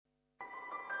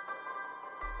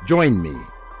Join me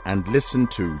and listen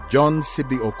to John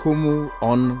Sibi-Okumu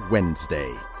on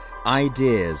Wednesday.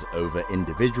 Ideas over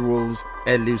individuals,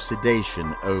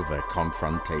 elucidation over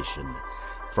confrontation.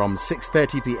 From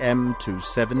 6:30 p.m. to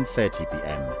 7:30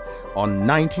 p.m. on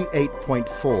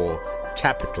 98.4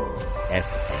 Capital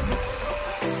FM.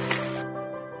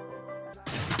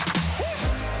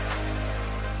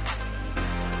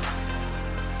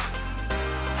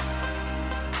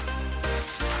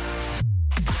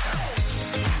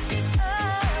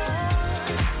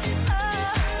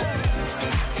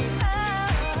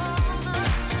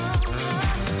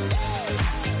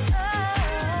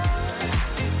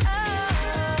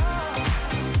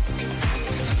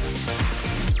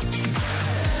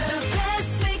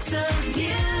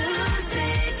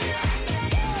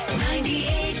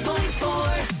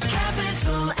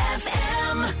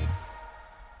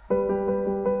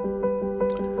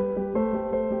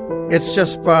 It's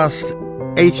just past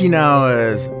 18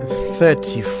 hours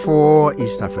 34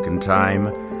 East African time,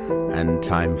 and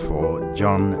time for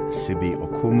John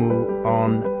Sibi-Okumu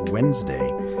on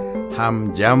Wednesday.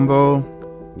 Hamjambo,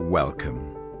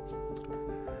 welcome.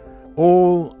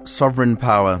 All sovereign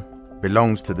power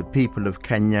belongs to the people of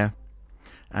Kenya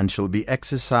and shall be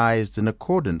exercised in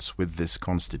accordance with this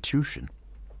constitution.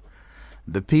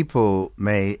 The people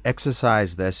may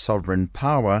exercise their sovereign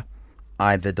power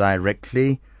either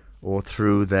directly or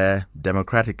through their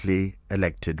democratically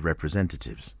elected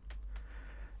representatives.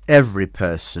 Every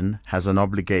person has an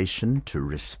obligation to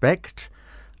respect,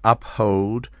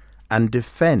 uphold, and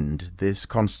defend this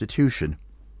constitution.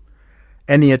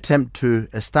 Any attempt to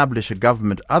establish a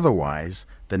government otherwise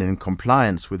than in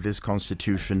compliance with this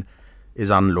constitution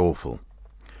is unlawful.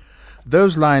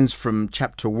 Those lines from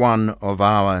Chapter 1 of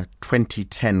our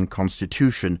 2010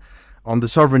 Constitution on the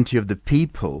sovereignty of the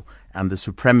people and the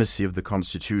supremacy of the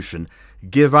Constitution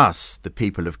give us, the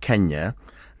people of Kenya,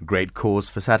 great cause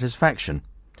for satisfaction.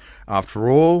 After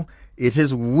all, it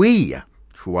is we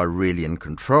who are really in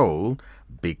control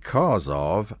because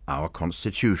of our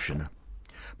Constitution.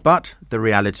 But the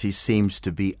reality seems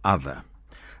to be other.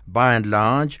 By and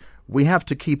large, we have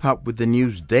to keep up with the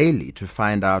news daily to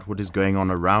find out what is going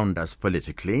on around us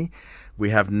politically. We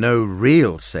have no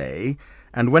real say,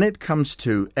 and when it comes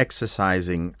to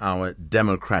exercising our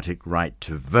democratic right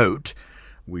to vote,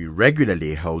 we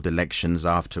regularly hold elections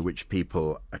after which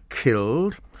people are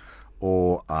killed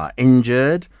or are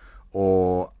injured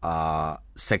or are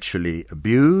sexually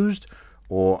abused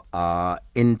or are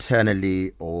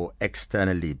internally or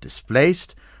externally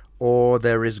displaced, or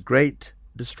there is great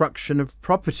destruction of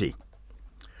property.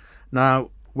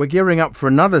 Now, we're gearing up for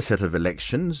another set of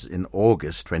elections in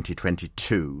August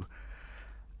 2022,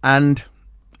 and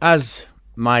as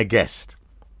my guest,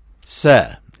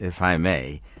 sir, if I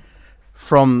may,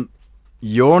 from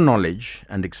your knowledge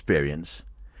and experience,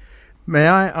 may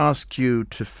I ask you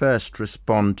to first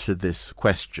respond to this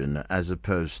question as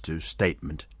opposed to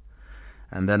statement,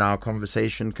 and then our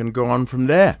conversation can go on from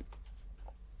there.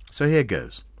 So here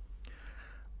goes.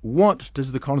 What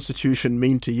does the Constitution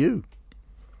mean to you?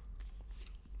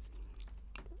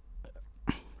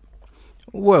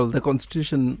 Well, the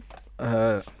Constitution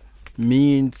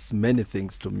means many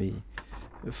things to me.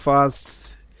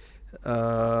 First,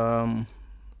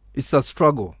 it's a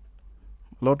struggle.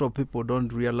 A lot of people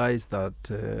don't realize that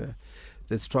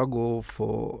the struggle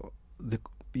for the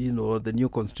new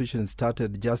constitution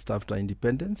started just after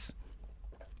independence.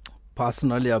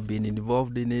 Personally, I've been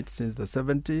involved in it since the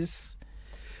 70s.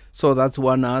 So that's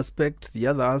one aspect. The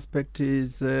other aspect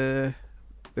is the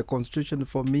constitution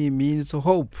for me means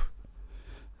hope.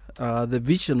 The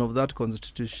vision of that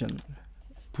constitution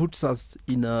puts us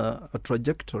in a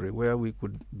trajectory where we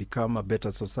could become a better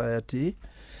society,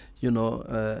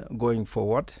 going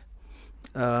forward.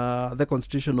 The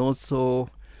constitution also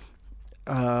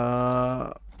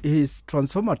is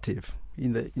transformative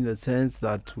in the sense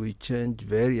that we change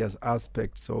various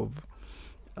aspects of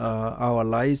our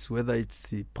lives, whether it's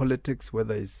the politics,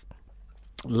 whether it's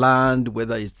land,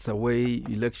 whether it's the way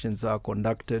elections are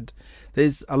conducted.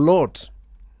 There's a lot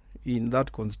in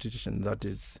that constitution that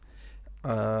is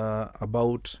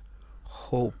about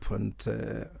hope and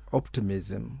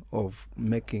optimism of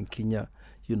making Kenya,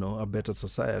 a better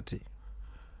society.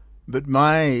 But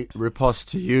my riposte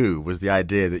to you was the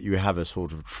idea that you have a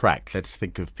sort of track. Let's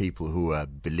think of people who are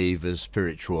believers,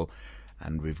 spiritual,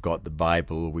 and we've got the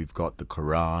Bible, we've got the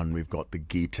Quran, we've got the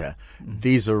Gita.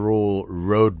 These are all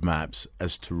roadmaps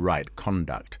as to right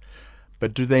conduct.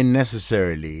 But do they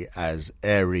necessarily, as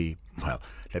airy,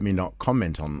 let me not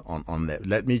comment on that.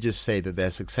 Let me just say that they're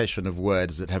a succession of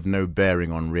words that have no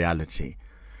bearing on reality.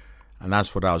 And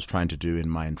that's what I was trying to do in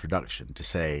my introduction, to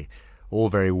say, all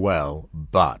very well,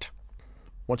 but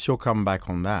what's your comeback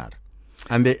on that?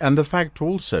 And the fact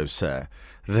also, sir,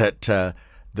 that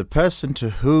the person to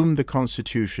whom the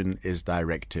Constitution is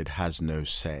directed has no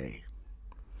say.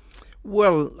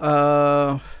 Well,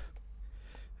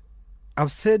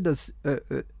 I've said as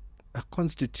a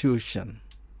Constitution,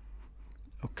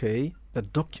 okay, the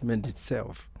document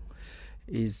itself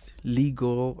is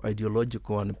legal,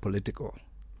 ideological, and political.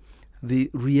 The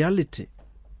reality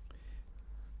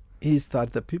is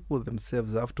that the people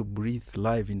themselves have to breathe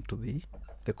life into the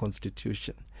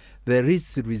Constitution. There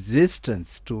is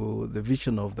resistance to the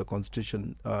vision of the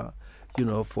Constitution,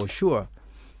 for sure.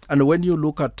 And when you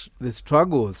look at the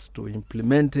struggles to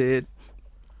implement it,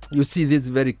 you see this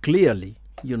very clearly,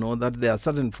 that there are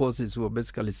certain forces who are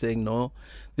basically saying, no,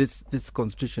 this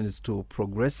Constitution is too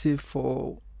progressive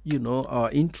for,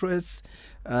 our interests.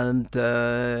 And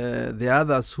the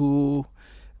others who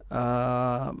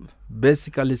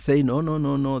basically say,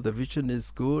 no, the vision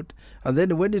is good. And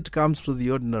then when it comes to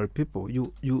the ordinary people,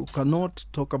 you cannot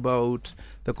talk about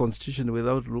the Constitution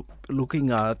without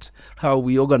looking at how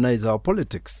we organize our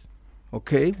politics,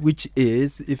 okay? Which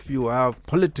is, if you have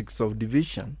politics of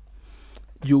division,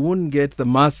 you wouldn't get the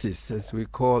masses, as we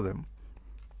call them,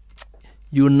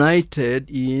 united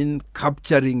in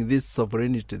capturing this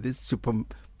sovereignty, this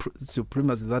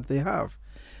supremacy that they have.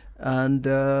 And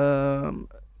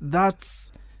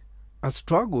that's a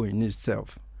struggle in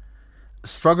itself.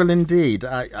 Struggle indeed.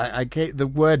 I gave the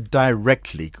word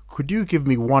directly. Could you give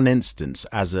me one instance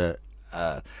as a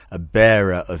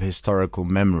bearer of historical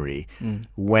memory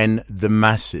when the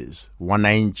masses,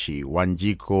 Wananchi,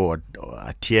 Wanjiko,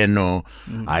 Atieno,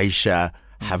 Aisha,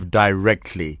 have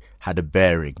directly had a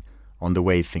bearing on the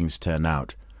way things turn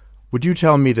out? Would you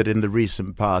tell me that in the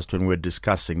recent past, when we're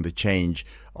discussing the change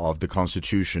of the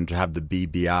Constitution to have the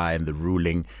BBI and the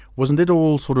ruling, wasn't it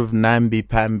all sort of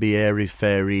namby-pamby,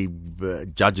 airy-fairy,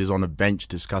 judges on a bench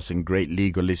discussing great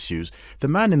legal issues? The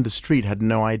man in the street had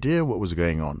no idea what was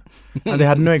going on, and they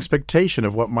had no expectation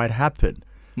of what might happen.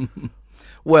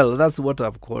 Well, that's what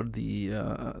I've called the,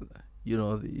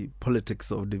 the politics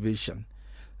of division.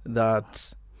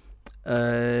 That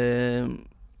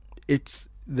it's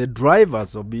the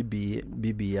drivers of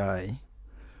BBI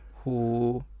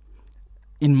who,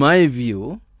 in my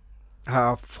view,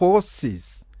 are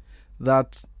forces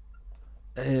that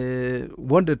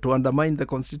wanted to undermine the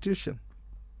Constitution.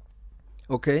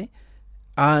 Okay?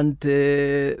 And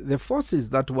the forces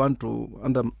that want to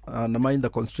undermine the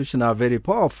Constitution are very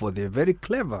powerful. They're very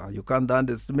clever. You can't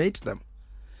underestimate them.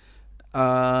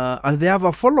 And they have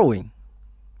a following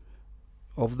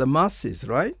of the masses,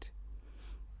 right?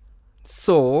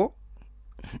 So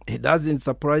it doesn't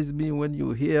surprise me when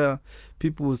you hear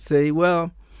people say,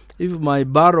 well, if my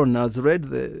baron has read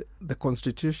the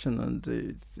Constitution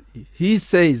and he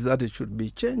says that it should be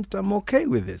changed, I'm okay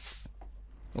with this.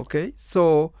 Okay?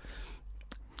 So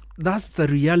that's the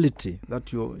reality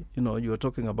that you're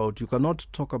talking about. You cannot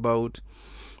talk about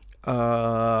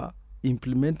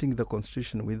implementing the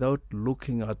Constitution without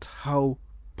looking at how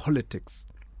politics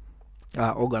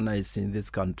are organized in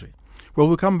this country. Well,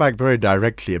 we'll come back very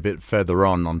directly a bit further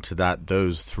onto that,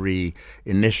 those three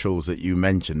initials that you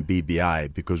mentioned,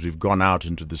 BBI, because we've gone out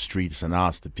into the streets and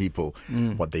asked the people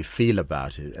what they feel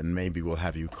about it, and maybe we'll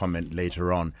have you comment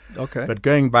later on. Okay. But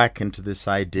going back into this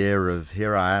idea of,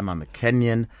 here I am, I'm a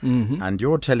Kenyan, and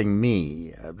you're telling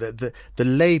me that the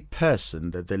lay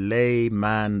person, the lay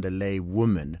man, the lay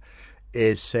woman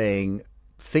is saying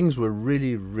things were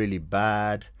really, really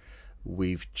bad,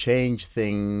 we've changed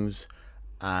things,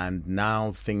 and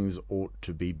now things ought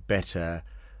to be better,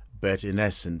 but in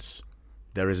essence,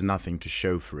 there is nothing to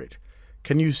show for it.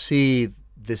 Can you see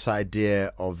this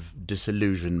idea of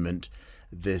disillusionment,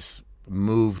 this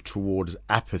move towards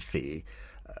apathy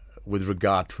with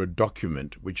regard to a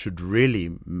document which should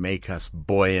really make us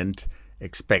buoyant,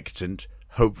 expectant,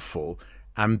 hopeful,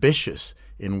 ambitious,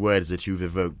 in words that you've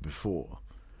evoked before?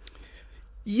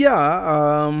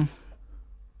 Yeah,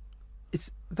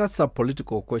 that's a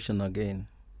political question again.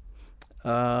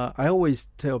 I always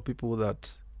tell people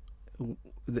that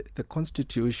the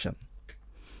Constitution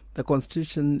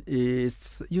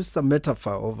is just a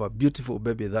metaphor of a beautiful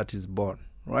baby that is born,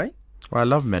 right? Well, I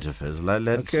love metaphors.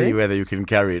 Let's see whether you can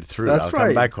carry it through. That's I'll right.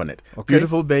 come back on it. Okay.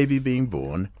 Beautiful baby being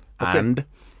born, and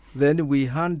then we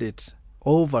hand it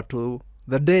over to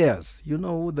the dares. You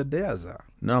know who the dares are?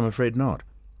 No, I'm afraid not.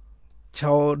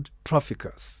 Child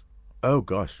traffickers. Oh,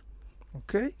 gosh.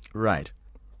 Okay? Right.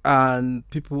 And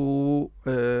people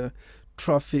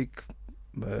traffic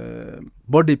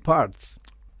body parts.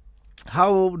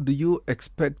 How do you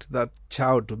expect that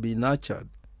child to be nurtured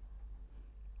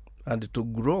and to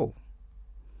grow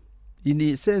in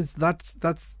a sense, that's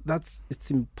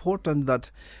it's important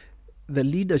that the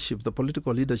leadership, the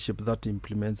political leadership that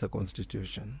implements a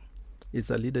constitution, is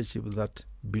a leadership that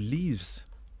believes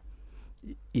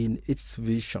in its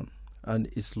vision and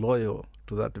is loyal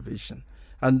to that vision.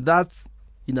 And that's,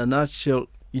 in a nutshell,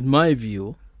 in my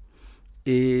view,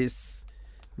 is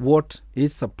what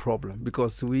is the problem,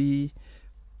 because we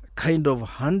kind of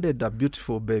handed a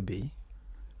beautiful baby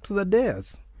to the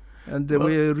dares, and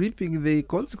we're reaping the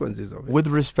consequences of it. With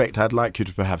respect, I'd like you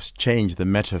to perhaps change the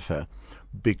metaphor,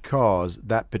 because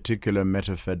that particular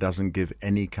metaphor doesn't give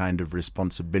any kind of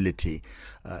responsibility.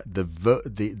 The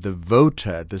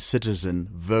voter, the citizen,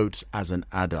 votes as an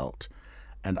adult.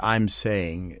 And I'm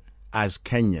saying, as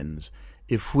Kenyans,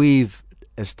 if we've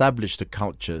established a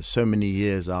culture so many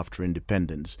years after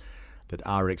independence that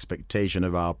our expectation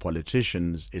of our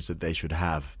politicians is that they should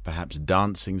have perhaps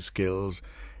dancing skills.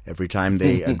 Every time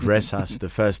they address us, the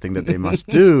first thing that they must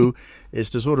do is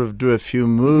to sort of do a few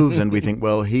moves, and we think,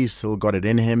 well, he's still got it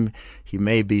in him. He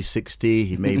may be 60,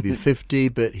 he may be 50,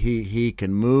 but he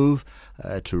can move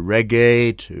to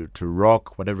reggae, to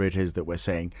rock, whatever it is that we're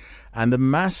saying. And the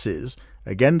masses,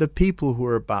 again, the people who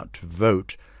are about to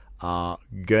vote, are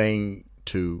going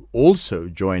to also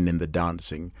join in the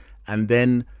dancing and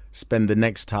then spend the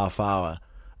next half hour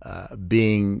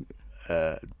being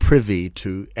privy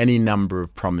to any number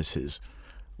of promises.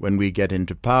 When we get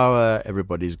into power,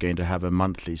 everybody's going to have a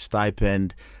monthly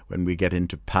stipend. When we get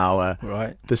into power,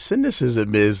 right. The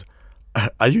cynicism is,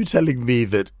 are you telling me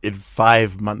that in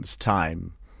 5 months'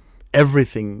 time,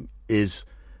 everything is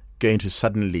going to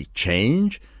suddenly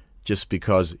change just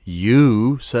because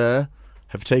you, sir,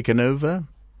 have taken over?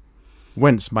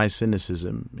 Whence my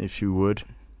cynicism, if you would.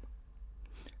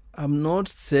 I'm not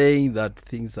saying that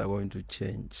things are going to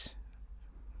change.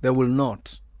 They will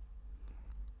not.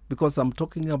 Because I'm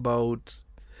talking about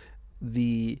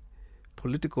the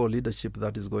political leadership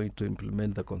that is going to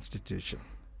implement the Constitution.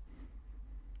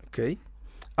 Okay?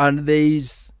 And there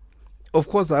is, of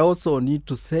course, I also need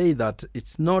to say that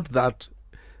it's not that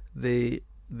the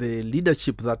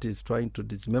leadership that is trying to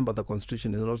dismember the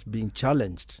Constitution is not being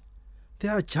challenged.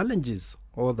 There are challenges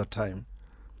all the time.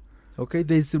 Okay?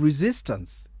 There is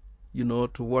resistance,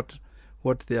 to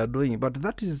what they are doing. But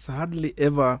that is hardly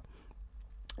ever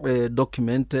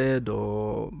documented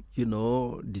or,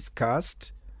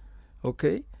 discussed.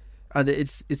 Okay? And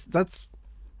that's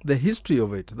the history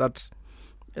of it, that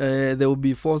there will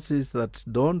be forces that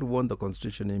don't want the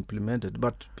Constitution implemented,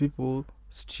 but people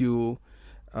still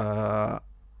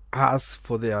ask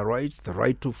for their rights, the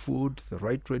right to food, the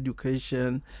right to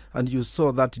education. And you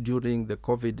saw that during the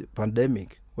COVID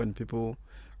pandemic, when people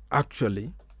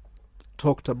actually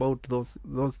talked about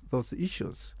those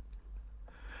issues.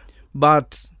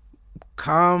 But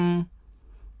come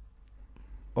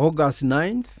August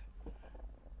 9th,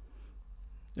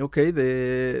 okay,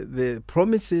 the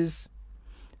promises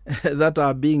that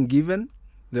are being given,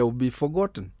 they will be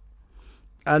forgotten.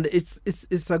 And it's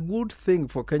a good thing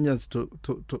for Kenyans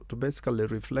to basically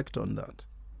reflect on that.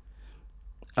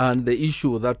 And the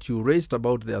issue that you raised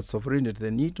about their sovereignty,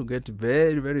 they need to get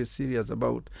very, very serious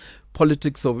about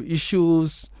politics of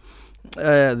issues,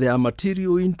 their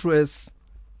material interests,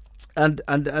 and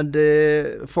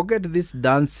forget this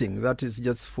dancing that is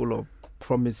just full of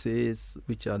promises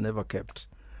which are never kept.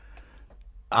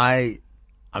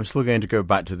 I'm still going to go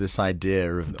back to this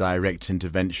idea of direct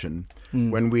intervention.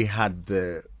 When we had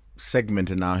the segment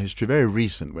in our history, very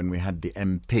recent, when we had the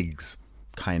MPIGs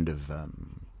kind of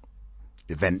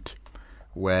event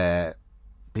where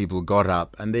people got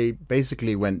up and they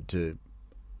basically went to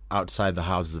outside the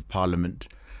Houses of Parliament,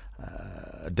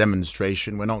 a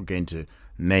demonstration. We're not going to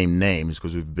name names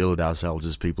because we've billed ourselves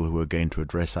as people who are going to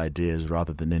address ideas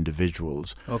rather than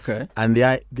individuals. Okay. And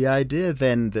the idea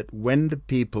then that when the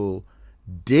people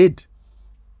did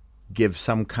give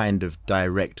some kind of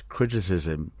direct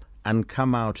criticism and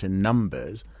come out in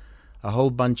numbers, a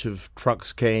whole bunch of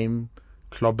trucks came,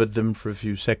 clobbered them for a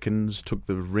few seconds, took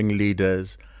the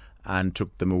ringleaders and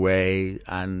took them away,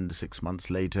 and 6 months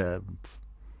later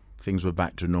things were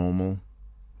back to normal,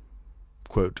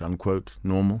 quote unquote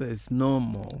normal. There's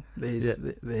normal. There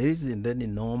isn't any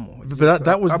normal. But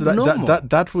that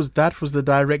was the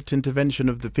direct intervention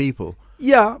of the people.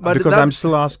 Yeah, but because I'm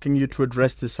still asking you to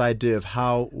address this idea of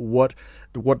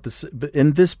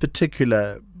in this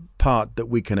particular part that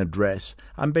we can address.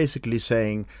 I'm basically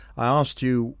saying, I asked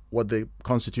you what the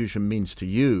Constitution means to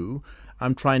you.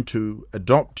 I'm trying to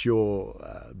adopt your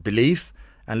belief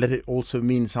and let it also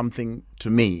mean something to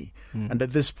me. And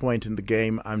at this point in the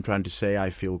game, I'm trying to say I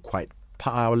feel quite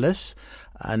powerless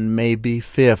and maybe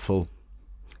fearful.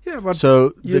 Yeah, but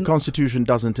so the Constitution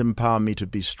doesn't empower me to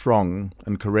be strong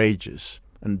and courageous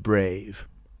and brave.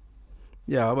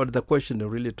 Yeah, but the question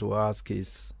really to ask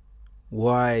is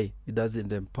why it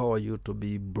doesn't empower you to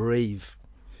be brave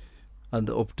and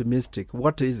optimistic.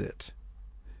 What is it?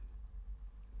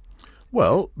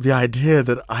 Well, the idea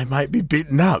that I might be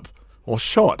beaten up or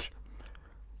shot.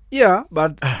 Yeah,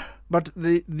 but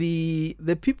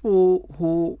the people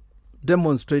who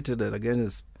demonstrated it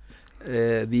against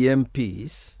the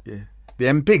MPs, the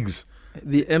MPigs.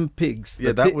 The MPigs.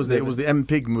 Yeah, it was the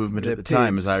MPig movement at the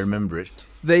time, as I remember it.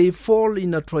 They fall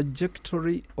in a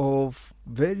trajectory of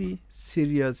very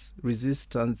serious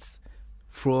resistance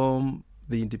from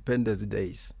the independence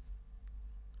days.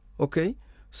 Okay?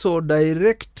 So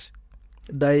direct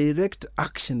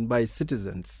action by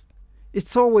citizens,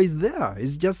 it's always there.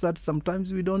 It's just that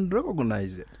sometimes we don't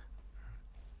recognize it.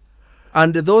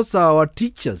 And those are our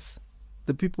teachers,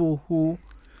 the people who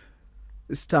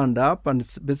stand up and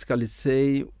basically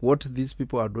say what these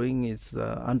people are doing is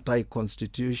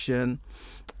anti-constitution.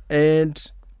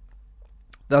 And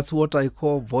that's what I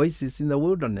call voices in the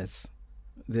wilderness.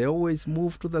 They always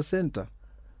move to the center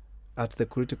at the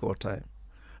critical time.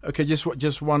 Okay,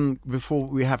 just one before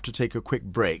we have to take a quick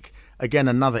break. Again,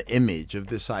 another image of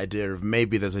this idea of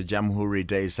maybe there's a Jamhuri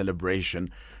Day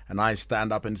celebration and I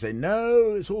stand up and say,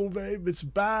 no, it's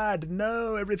bad.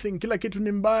 No, everything, kila kitu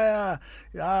ni mbaya.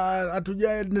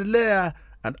 Hatujaendelea.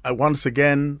 And once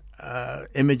again,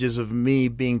 images of me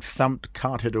being thumped,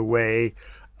 carted away.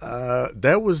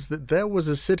 There was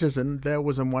a citizen, there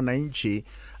was a mwananchi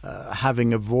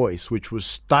having a voice which was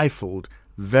stifled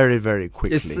very, very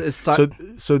quickly.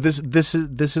 So this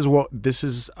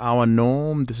is our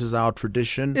norm. This is our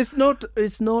tradition. It's not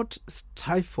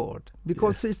stifled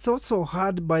because it's also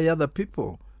heard by other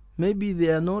people. Maybe they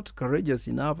are not courageous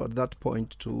enough at that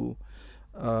point to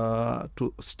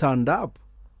stand up.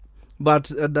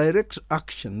 But a direct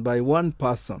action by one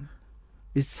person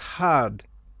is heard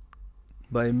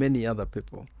by many other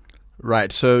people.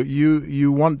 Right. So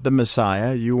you want the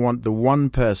Messiah. You want the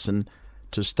one person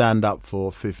to stand up for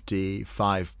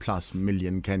 55 plus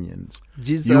million Kenyans.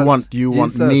 You want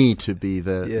me to be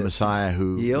the Messiah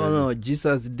who...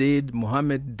 Jesus did,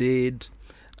 Muhammad did,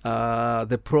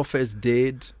 the prophets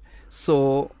did.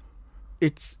 So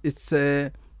it's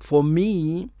for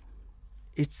me,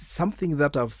 it's something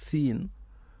that I've seen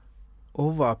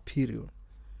over a period.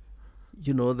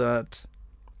 You know, that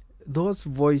those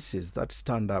voices that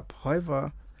stand up,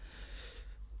 however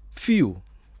few,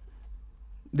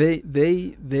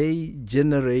 they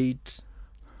generate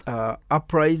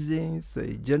uprisings,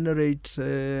 they generate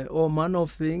all manner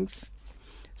of things.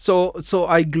 So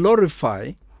I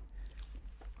glorify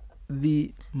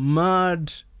the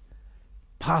mad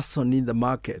person in the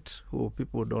market who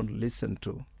people don't listen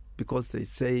to because they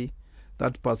say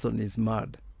that person is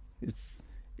mad. It's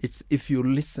if you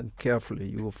listen carefully,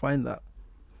 you will find that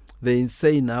the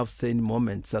insane have sane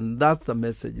moments, and that's the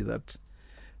message that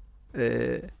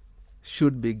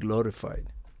should be glorified.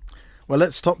 Well,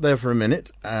 let's stop there for a minute,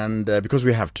 and because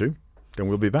we have to, then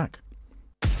we'll be back.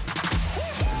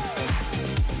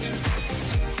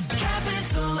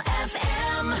 Capital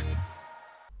FM.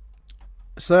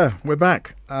 Sir, we're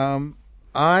back.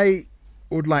 I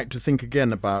would like to think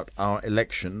again about our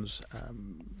elections.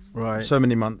 Right. So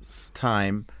many months'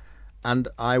 time. And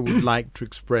I would like to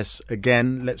express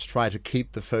again, let's try to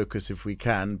keep the focus if we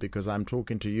can, because I'm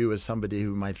talking to you as somebody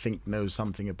whom I think knows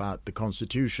something about the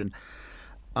Constitution.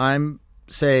 I'm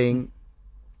saying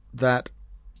that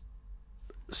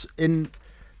in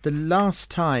the last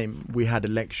time we had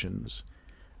elections,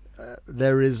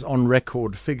 there is on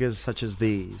record figures such as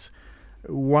these: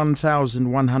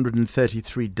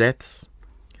 1,133 deaths,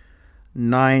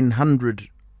 900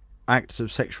 acts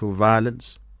of sexual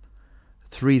violence,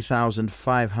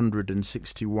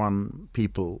 3,561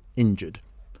 people injured.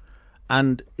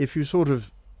 And if you sort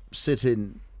of sit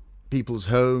in people's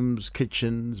homes,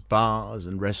 kitchens, bars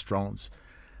and restaurants,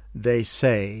 they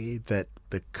say that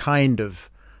the kind of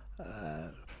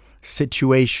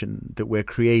situation that we're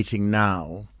creating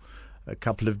now, a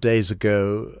couple of days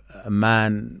ago, a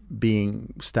man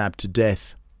being stabbed to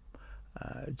death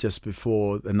just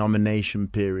before the nomination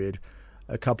period,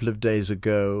 a couple of days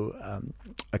ago,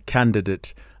 a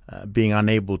candidate being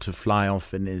unable to fly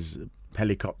off in his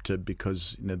helicopter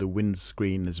because the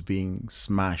windscreen is being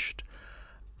smashed.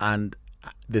 And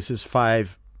this is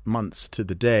 5 months to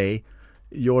the day.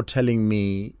 You're telling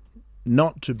me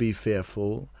not to be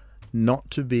fearful, not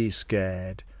to be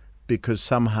scared, because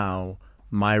somehow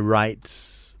my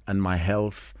rights and my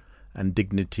health and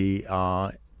dignity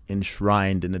are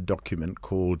enshrined in a document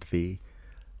called the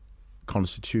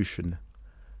Constitution.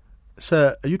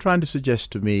 Sir, are you trying to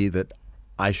suggest to me that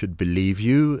I should believe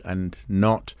you and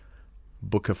not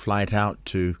book a flight out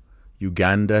to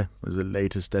Uganda as the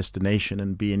latest destination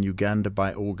and be in Uganda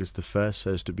by August the 1st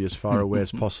so as to be as far away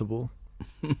as possible?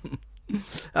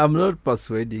 I'm not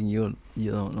persuading you,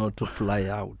 not to fly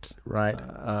out. Right.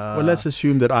 Well, let's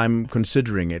assume that I'm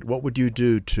considering it. What would you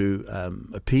do to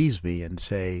appease me and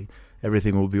say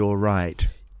everything will be all right?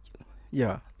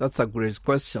 Yeah, that's a great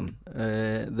question.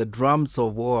 The drums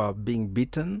of war are being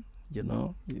beaten.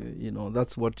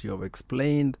 That's what you have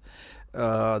explained.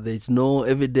 There is no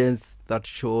evidence that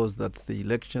shows that the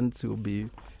elections will be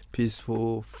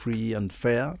peaceful, free, and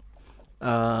fair.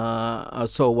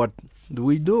 So what do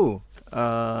we do?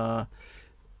 My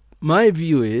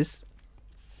view is,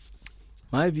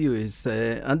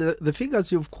 and the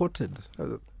figures you've quoted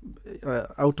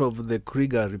out of the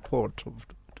Krieger report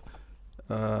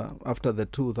after the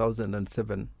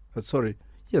 2007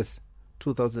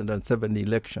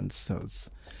 elections.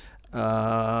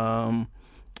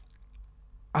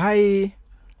 I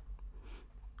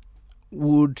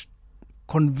would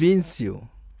convince you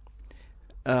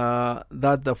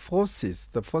that the forces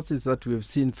that we've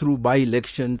seen through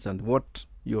by-elections and what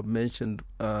you have mentioned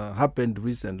happened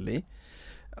recently,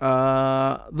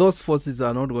 those forces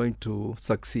are not going to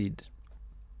succeed.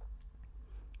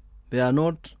 They are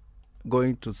not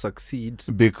going to succeed.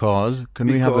 Because? Can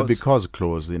we have a because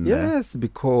clause in there? Yes,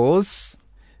 because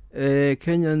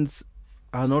Kenyans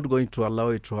are not going to allow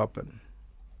it to happen.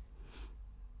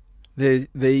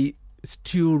 They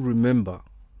still remember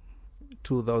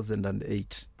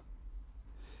 2008.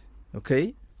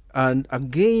 Okay? And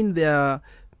again, there are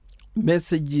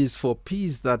messages for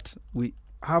peace that we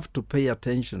have to pay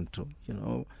attention to,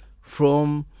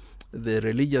 from the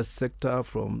religious sector,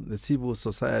 from the civil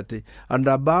society, and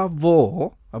above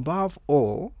all,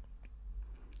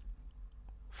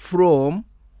 from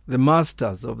the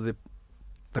masters of the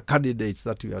candidates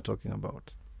that we are talking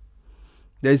about.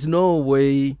 There is no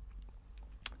way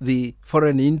the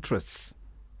foreign interests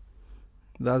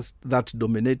that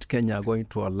dominate Kenya are going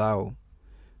to allow,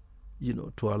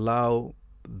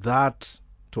 that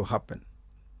to happen.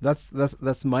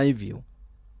 That's my view.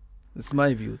 That's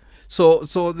my view. So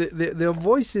the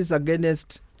voices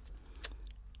against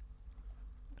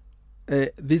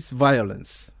this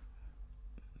violence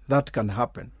that can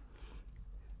happen.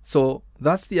 So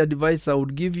that's the advice I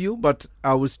would give you, but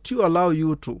I will still allow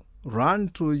you to run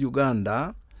to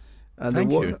Uganda and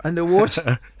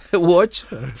watch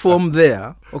from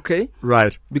there, okay?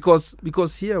 Right. Because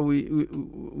here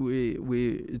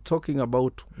we talking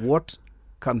about what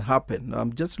can happen.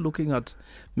 I'm just looking at,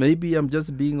 maybe I'm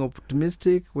just being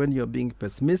optimistic when you're being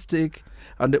pessimistic,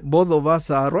 and both of us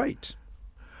are right.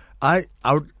 I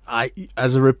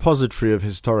as a repository of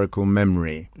historical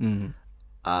memory,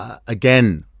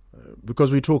 again,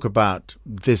 because we talk about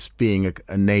this being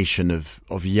a nation of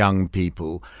young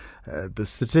people, the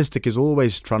statistic is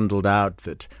always trundled out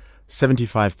that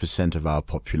 75% of our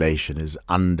population is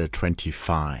under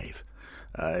 25.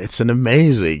 It's an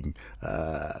amazing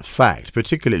fact,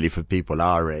 particularly for people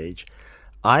our age.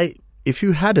 If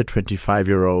you had a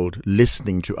 25-year-old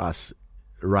listening to us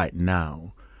right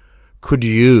now, could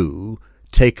you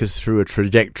take us through a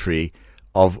trajectory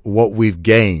of what we've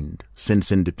gained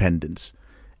since independence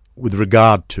with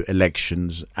regard to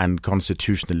elections and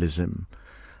constitutionalism?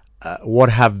 What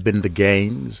have been the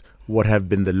gains? What have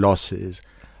been the losses?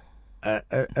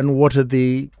 And what are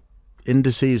the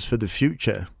indices for the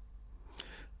future?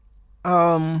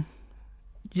 Okay,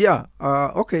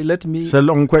 let me... It's a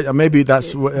long question. Maybe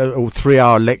that's a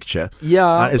 3-hour lecture.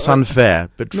 Yeah. It's unfair,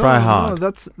 but try hard.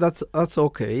 No, that's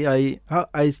okay. I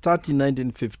started in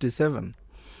 1957.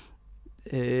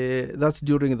 That's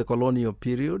during the colonial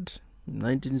period.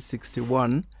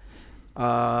 1961.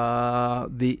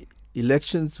 The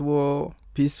elections were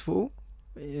peaceful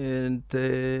and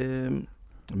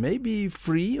maybe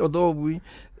free, although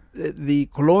the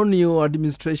colonial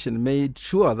administration made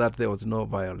sure that there was no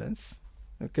violence.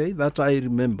 Okay, that I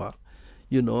remember,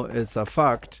 as a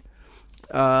fact.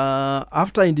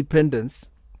 After independence,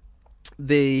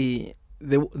 there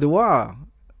were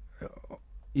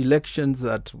elections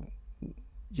that,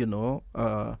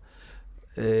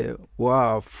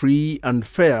 were free and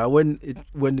fair when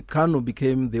KANU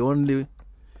became the only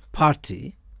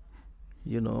party,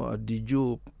 a de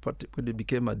jure party, when it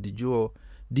became a de jure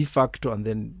de facto and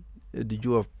then a de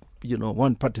jure,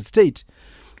 one party state.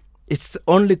 It's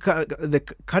only the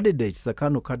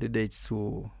KANU candidates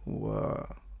who were,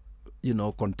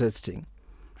 contesting.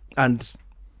 And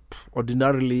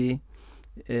ordinarily,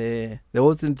 there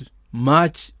wasn't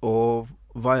much of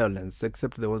violence,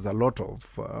 except there was a lot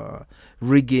of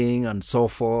rigging and so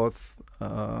forth.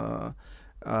 And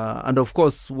of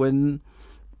course, when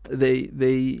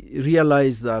they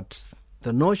realized that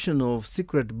the notion of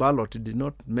secret ballot did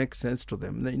not make sense to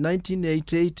them. In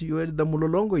 1988, you had the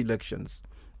Mulolongo elections,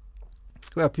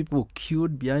 where people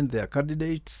queued behind their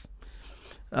candidates,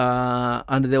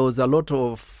 and there was a lot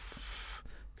of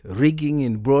rigging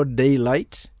in broad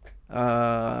daylight.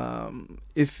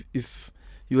 If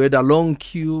you had a long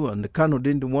queue and the Kano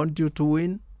didn't want you to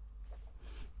win,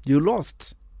 you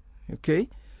lost. Okay,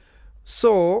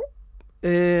 so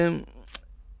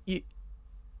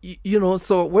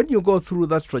so when you go through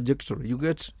that trajectory, you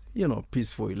get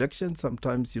peaceful elections.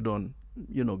 Sometimes you don't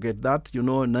get that. In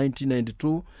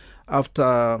 1992,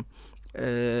 after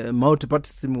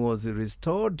multipartyism was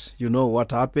restored,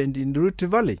 what happened in the Rift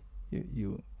Valley.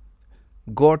 You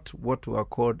got what were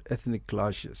called ethnic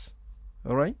clashes.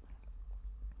 All right?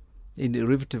 In the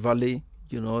Rift Valley,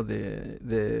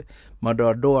 the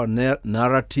Madoadoa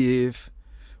narrative,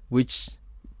 which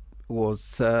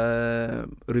was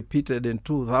repeated in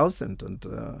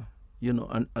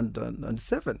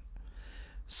 2007.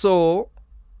 So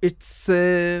it's,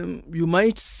 you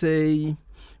might say,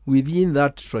 within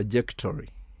that trajectory,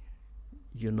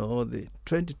 the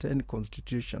 2010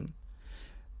 Constitution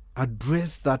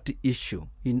addressed that issue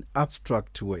in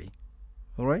abstract way,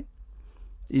 all right?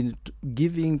 In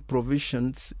giving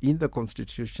provisions in the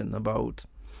Constitution about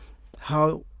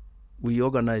how we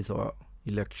organize our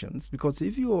elections. Because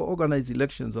if you organize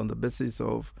elections on the basis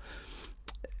of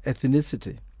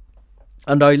ethnicity,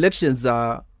 and our elections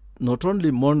are not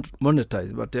only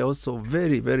monetized, but they're also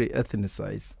very, very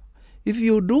ethnicized. If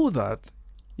you do that,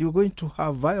 you're going to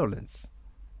have violence.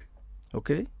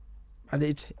 Okay? And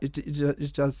it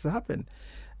has happened.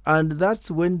 And that's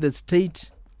when the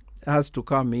state has to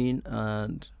come in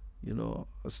and,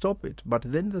 stop it. But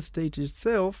then the state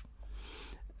itself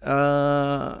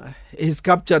is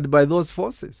captured by those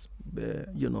forces,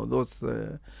 those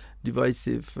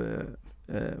divisive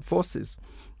forces.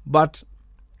 But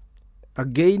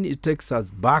again, it takes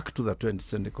us back to the 20th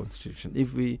century Constitution.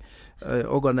 If we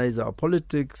organize our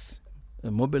politics,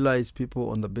 mobilize people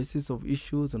on the basis of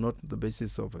issues and not the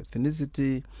basis of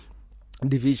ethnicity,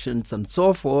 divisions, and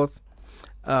so forth,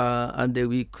 and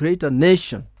we create a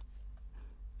nation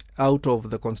out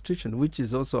of the Constitution, which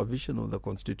is also a vision of the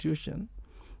Constitution,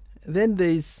 then there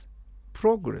is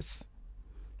progress.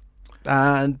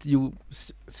 And you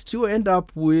still end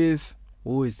up with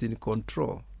who is in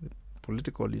control, the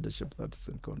political leadership that is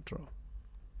in control.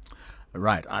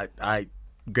 Right. I'm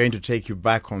going to take you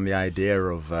back on the idea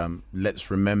of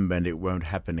let's remember and it won't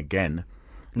happen again.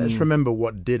 Let's remember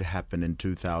what did happen in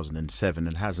 2007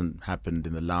 and hasn't happened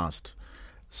in the last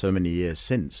so many years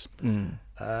since.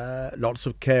 Lots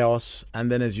of chaos.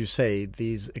 And then, as you say,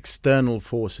 these external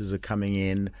forces are coming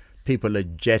in. People are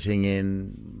jetting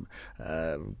in.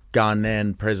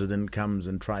 Ghanaian president comes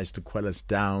and tries to quell us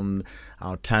down.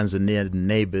 Our Tanzanian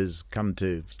neighbors come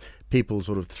to people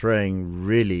sort of throwing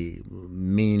really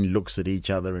mean looks at each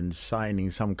other and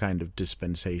signing some kind of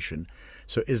dispensation.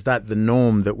 So is that the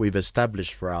norm that we've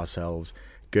established for ourselves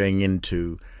going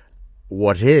into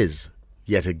what is,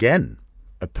 yet again,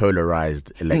 a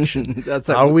polarized election?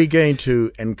 Are we going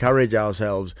to encourage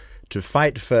ourselves to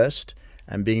fight first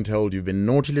and being told you've been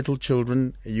naughty little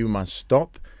children, you must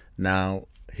stop. Now,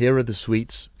 here are the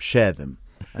sweets, share them.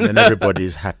 And then everybody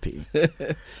is happy.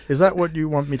 Is that what you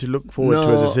want me to look forward to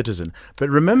as a citizen? But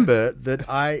remember that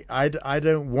I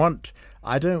don't want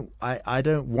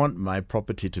my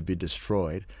property to be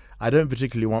destroyed. I don't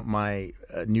particularly want my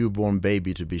newborn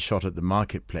baby to be shot at the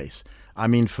marketplace. I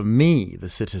mean, for me, the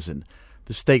citizen,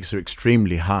 the stakes are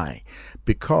extremely high,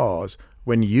 because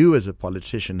when you as a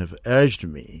politician have urged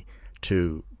me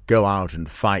to go out and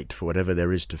fight for whatever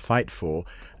there is to fight for,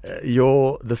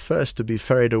 you're the first to be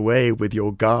ferried away with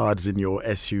your guards in your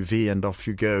SUV and off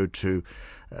you go to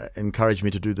encourage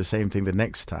me to do the same thing the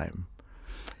next time.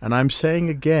 And I'm saying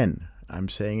again,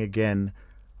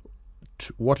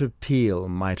 what appeal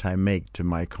might I make to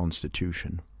my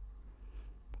constitution?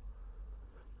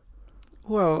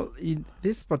 Well, in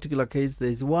this particular case, there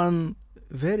is one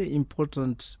very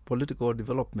important political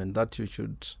development that you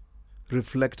should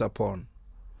reflect upon.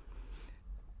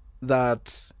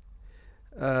 That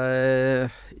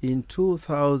in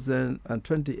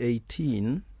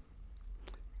 2018,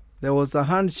 there was a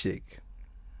handshake.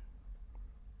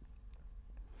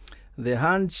 The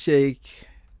handshake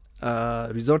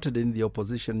resulted in the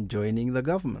opposition joining the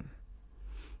government.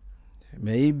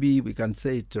 Maybe we can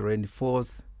say it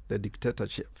reinforced the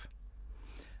dictatorship.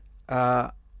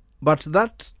 But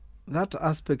that that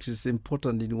aspect is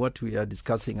important in what we are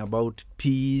discussing about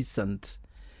peace and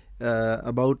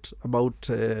about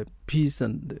peace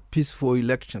and peaceful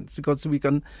elections, because we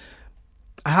can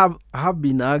have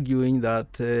been arguing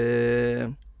that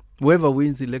whoever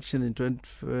wins election in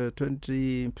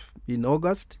 20 in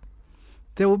August,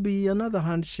 there will be another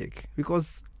handshake,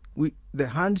 because the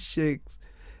handshakes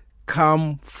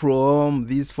come from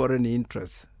these foreign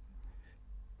interests.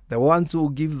 The ones who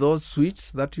give those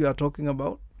sweets that you are talking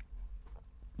about,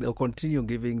 they'll continue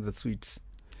giving the sweets.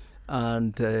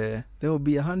 And there will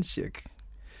be a handshake.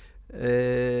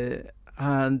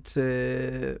 And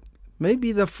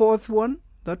maybe the fourth one,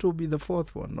 that will be the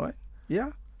fourth one, right?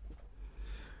 Yeah.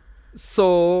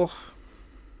 So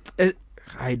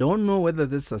I don't know whether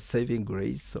this is a saving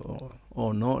grace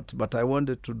or not, but I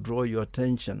wanted to draw your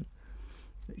attention,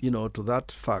 to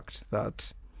that fact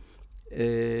that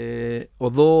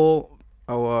although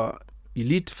our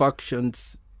elite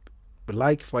factions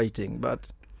like fighting,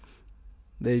 but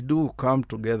they do come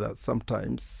together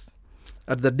sometimes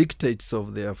at the dictates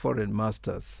of their foreign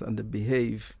masters and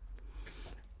behave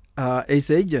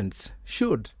as agents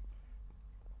should.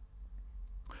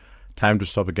 Time to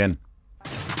stop again.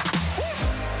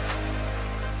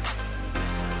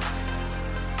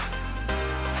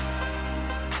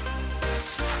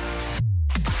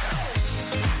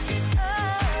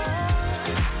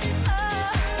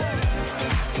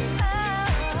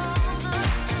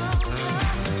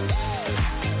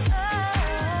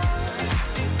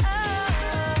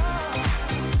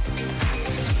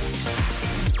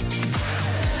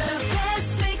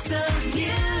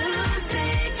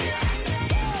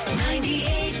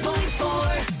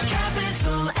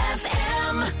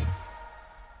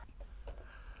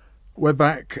 We're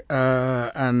back,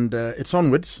 and it's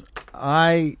onwards.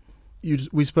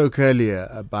 We spoke earlier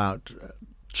about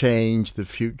change, the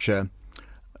future.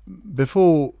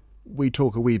 Before we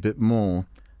talk a wee bit more,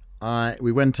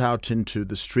 we went out into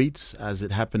the streets, as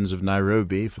it happens, of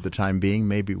Nairobi for the time being.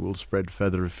 Maybe we'll spread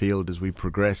further afield as we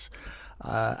progress.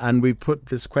 And we put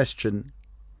this question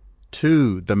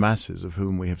to the masses of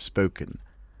whom we have spoken.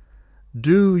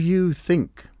 Do you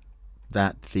think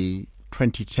that the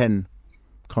 2010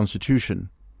 Constitution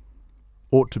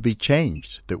ought to be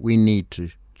changed, that we need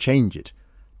to change it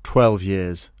 12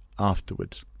 years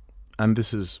afterwards? And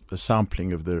this is a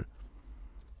sampling of the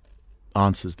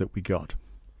answers that we got.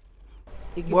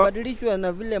 Ikibadilishwa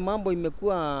na vile mambo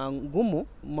imekuwa ngumu,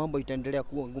 mambo itaendelea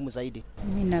kuwa ngumu zaidi.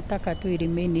 Mimi nataka tu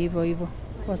remain hivyo hivyo.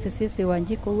 Kwa sisi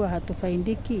Wanjiko huwa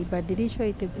hatufaidiki,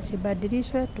 ibadilishwe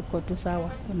isibadilishwe, tuko tu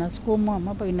sawa. Tunasukuma,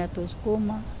 mambo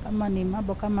inatusukuma. Kama ni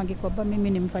mambo kama Gikomba, mimi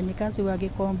ni mfanyikazi wa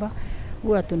Gikomba,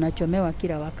 huwa tunachomewa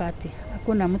kila wakati.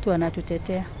 Hakuna mtu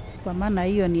anatutetea. Kwa maana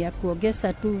hiyo ni ya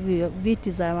kuongeza tu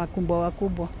viti za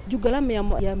wakubwa. Gharama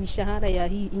ya mishahara ya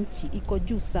hii nchi iko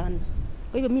juu sana.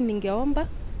 Kwa hivyo mimi ningeomba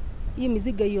hii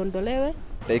mizigo iondolewe.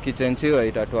 Ikichangiwa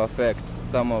itatu affect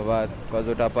some of us, kwa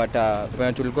sababu utapata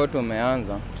when tulikuwa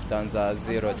tumeanza tutaanza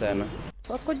zero tena.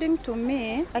 According to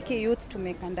me, youth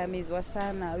tumekandamizwa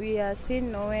sana. We are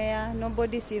seen nowhere,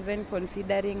 nobody's even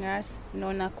considering us.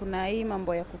 Naona kuna hii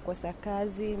mambo ya kukosa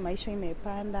kazi, maisha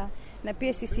imepanda. Na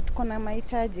pia sisi tuko na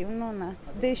mahitaji, unaona.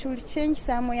 They should change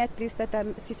somewhere, at least hata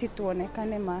sisi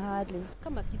tuonekane mahali.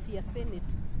 Kama kiti ya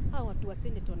Senate, hao watu wa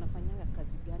Senate wanafanyanga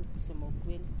kazi gani kusema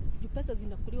ukweli? Pesa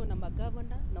zinakuliwa na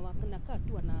magavana na wanakaa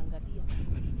tu wanaangalia.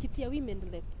 Kiti ya women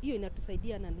rep, hiyo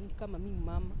inatusaidia na nini kama mimi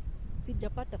mama?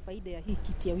 Sijapata faida ya hii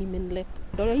kiti ya women rep.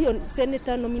 Ndio hiyo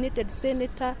senator,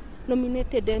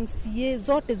 nominated MCA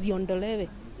zote ziondolewe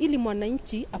ili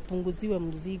mwananchi apunguziwe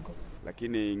mzigo.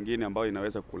 Lakini ingine ambayo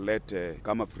inaweza kulete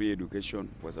kama free education,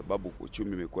 kwa sababu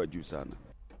uchumi umekuwa juu sana.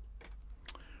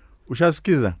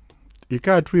 Ushasikiza?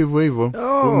 Ikaa tu hivyo hivyo,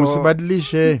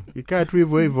 msibadilishe, ikaa tu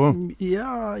hivyo hivyo.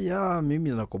 Mimi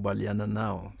nakubaliana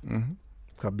nao.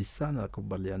 Kabisa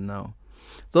nakubaliana nao.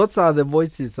 Those are the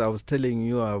voices I was telling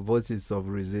you, are voices of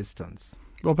resistance.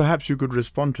 Well, perhaps you could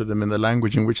respond to them in the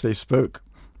language in which they spoke.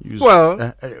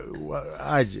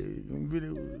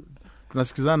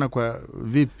 Tunasikizana kwa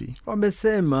vipi?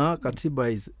 Wamesema katiba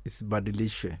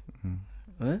isibadilishwe.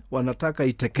 Wanataka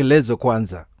itekelezwe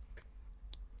kwanza.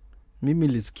 Mimi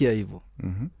nilisikia hivyo.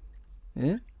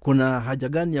 Kuna haja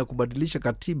gani ya kubadilisha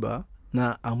katiba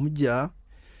na hamja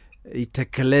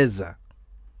itekeleza?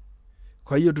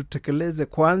 Kwa hiyo tutekeleze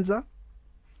kwanza.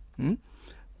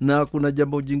 Na kuna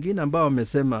jambo jingine ambao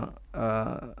wamesema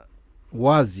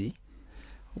wazi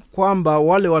kwamba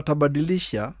wale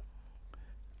watabadilisha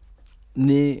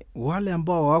ni wale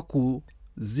ambao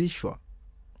hawakuzishwa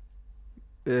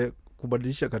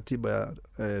kubadilisha katiba ya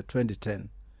 2010.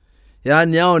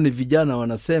 Yaani hao ni vijana,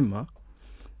 wanasema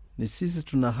ni sisi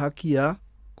tuna haki ya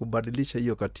kubadilisha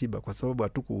hiyo katiba, kwa sababu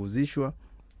hatukuhuzishwa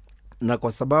na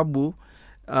kwa sababu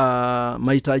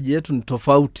mahitaji yetu ni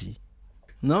tofauti.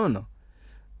 Naona.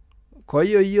 Kwa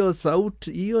hiyo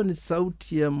sauti, hiyo ni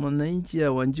sauti ya mwananchi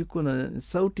ya Wanjiku na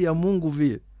sauti ya Mungu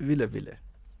vile vile.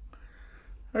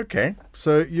 Okay,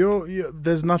 so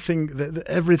there's nothing,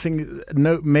 everything.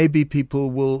 No, maybe people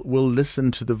will listen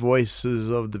to the voices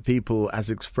of the people as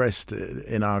expressed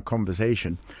in our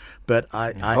conversation, but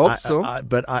I hope so.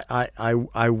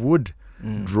 I would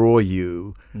draw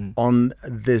you on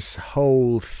this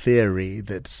whole theory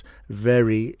that's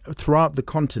very throughout the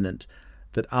continent,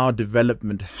 that our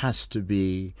development has to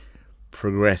be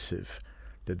progressive,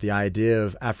 that the idea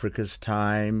of Africa's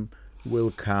time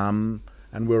will come.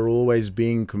 And we're always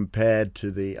being compared to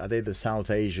are they the South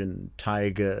Asian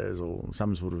tigers or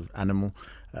some sort of animal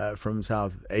from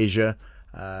South Asia,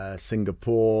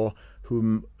 Singapore,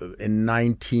 whom in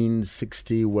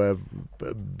 1960 were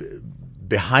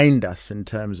behind us in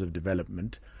terms of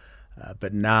development.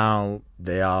 But now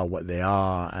they are what they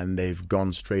are, and they've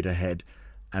gone straight ahead,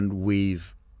 and we're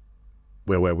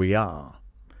where we are.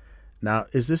 Now,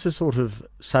 is this a sort of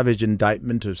savage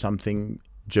indictment of something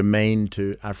germane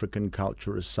to African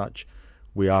culture as such?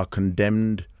 We are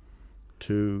condemned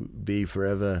to be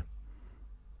forever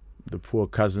the poor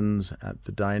cousins at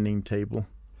the dining table?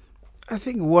 I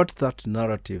think what that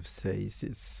narrative says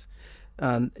is,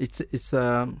 and it's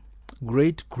a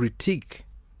great critique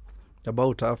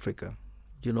about Africa.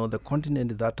 You know, the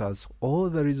continent that has all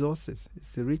the resources.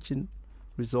 It's rich in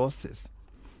resources.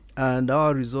 And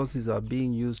our resources are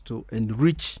being used to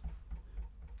enrich,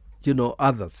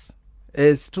 others.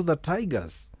 As to the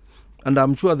tigers, and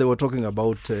I'm sure they were talking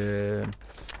about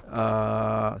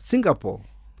Singapore.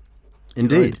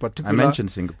 Indeed, in particular, I mentioned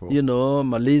Singapore.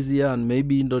 Malaysia and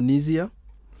maybe Indonesia.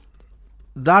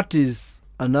 That is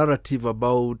a narrative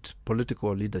about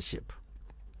political leadership.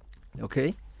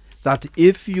 Okay? That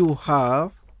if you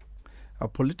have a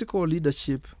political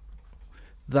leadership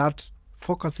that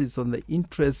focuses on the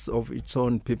interests of its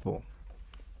own people,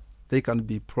 there can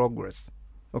be progress.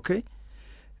 Okay?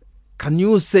 Can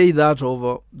you say that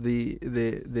over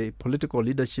the political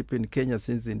leadership in Kenya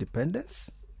since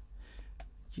independence?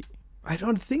 I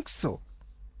don't think so.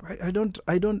 I don't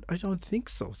think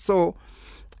so. So,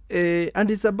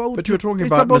 and it's about. But you were talking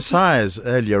about messiahs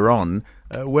earlier on.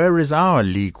 Where is our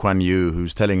Lee Kuan Yew,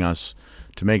 who's telling us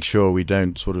to make sure we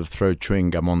don't sort of throw chewing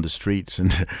gum on the streets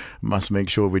and must make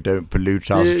sure we don't pollute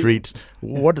our streets?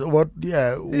 What?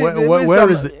 Yeah. Where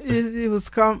is the?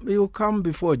 He will come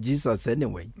before Jesus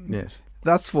anyway. Yes,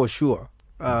 that's for sure.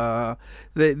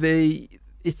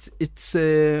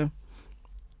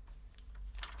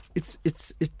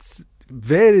 It's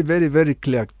very, very, very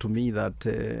clear to me that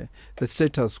the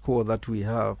status quo that we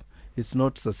have is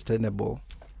not sustainable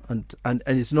and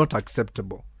it's not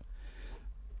acceptable.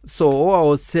 So all I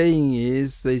was saying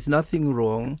is there is nothing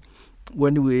wrong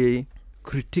when we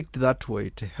critique that way.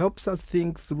 It helps us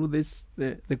think through this,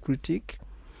 the critique,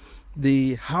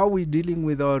 how we're dealing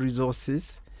with our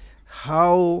resources,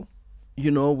 how,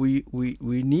 we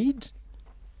need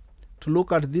to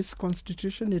look at this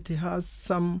constitution. It has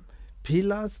some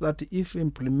pillars that if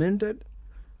implemented,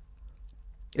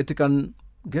 it can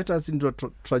get us into a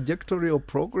trajectory of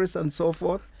progress and so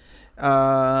forth.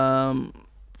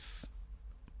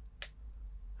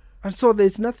 And so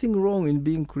there's nothing wrong in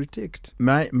being critiqued.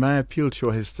 May I appeal to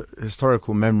your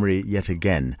historical memory yet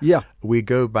again? Yeah. We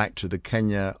go back to the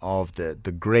Kenya of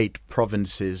the great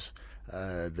provinces,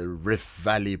 the Rift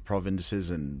Valley provinces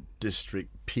and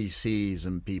district PCs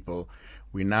and people.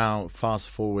 We now fast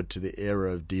forward to the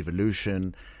era of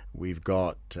devolution. We've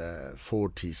got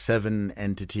 47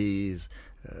 entities.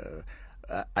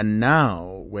 And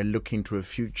now we're looking to a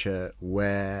future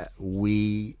where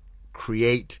we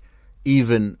create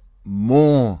even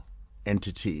more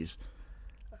entities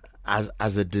as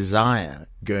a desire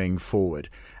going forward.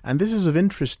 And this is of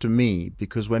interest to me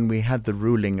because when we had the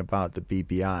ruling about the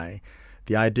BBI,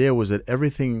 the idea was that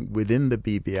everything within the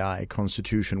BBI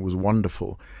constitution was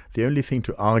wonderful. The only thing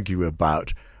to argue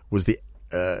about was the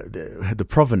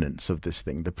provenance of this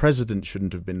thing. The president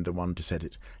shouldn't have been the one to set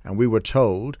it. And we were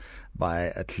told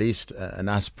by at least an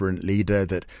aspirant leader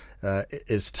that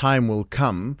as time will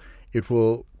come, it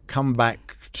will come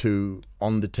back to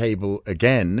on the table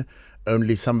again,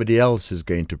 only somebody else is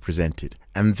going to present it.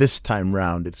 And this time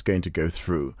round, it's going to go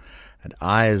through. And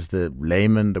I, as the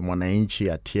layman, the Mwananchi,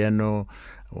 Atieno,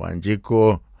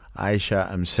 Wanjiko,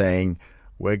 Aisha, am saying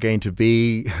we're going to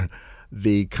be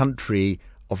the country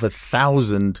of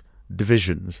 1,000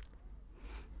 divisions.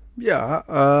 Yeah.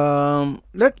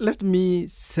 Let me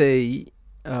say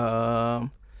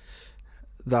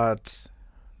that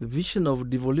the vision of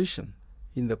devolution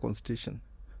in the Constitution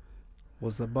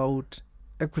was about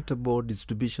equitable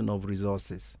distribution of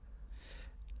resources,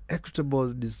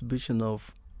 equitable distribution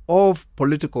of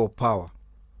political power,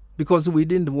 because we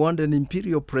didn't want an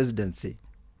imperial presidency,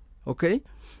 okay?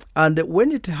 And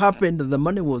when it happened, the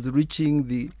money was reaching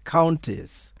the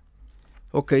counties,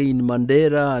 okay, in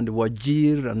Mandera and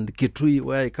Wajir and Kitui,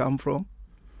 where I come from.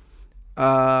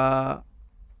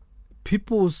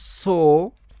 People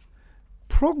saw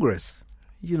progress.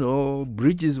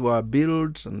 Bridges were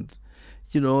built, and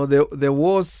there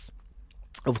was,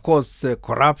 of course,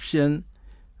 corruption.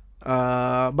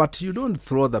 But you don't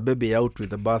throw the baby out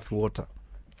with the bathwater.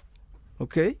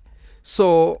 Okay,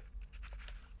 so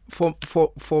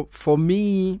for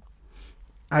me,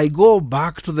 I go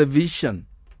back to the vision,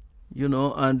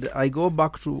 and I go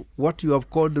back to what you have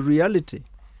called reality.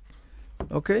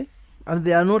 Okay, and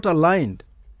they are not aligned.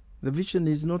 The vision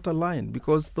is not aligned,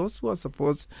 because those who are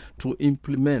supposed to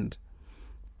implement,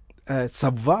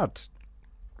 subvert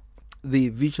the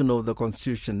vision of the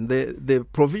Constitution, the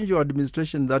provincial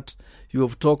administration that you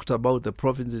have talked about, the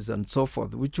provinces and so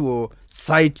forth, which were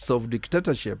sites of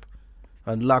dictatorship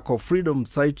and lack of freedom,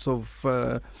 sites of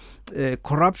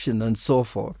corruption and so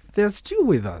forth, they are still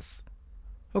with us.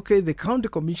 Okay, the county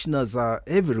commissioners are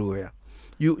everywhere.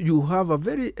 You have a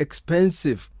very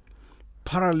expensive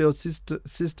parallel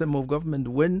system of government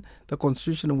when the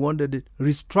Constitution wanted it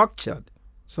restructured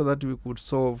so that we could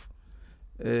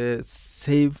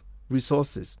save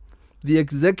resources. The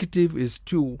executive is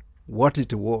still what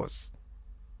it was.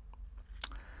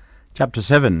 Chapter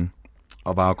 7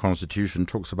 of our Constitution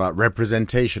talks about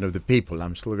representation of the people.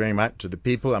 I'm still going back to the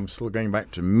people. I'm still going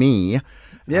back to me.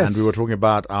 Yes. And we were talking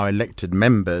about our elected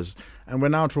members. And we're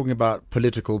now talking about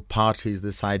political parties,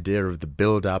 this idea of the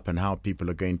build-up and how people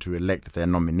are going to elect their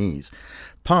nominees.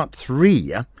 Part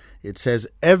 3, it says,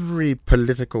 every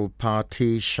political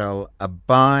party shall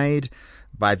abide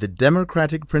by the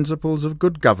democratic principles of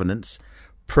good governance,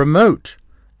 promote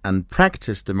and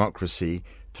practice democracy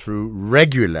through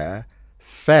regular,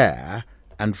 fair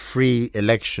and free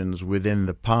elections within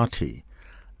the party.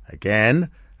 Again,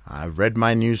 I've read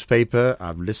my newspaper,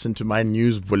 I've listened to my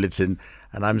news bulletin,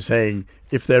 and I'm saying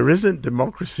if there isn't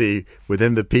democracy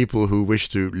within the people who wish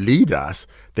to lead us,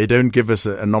 they don't give us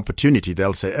an opportunity.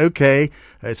 They'll say, okay,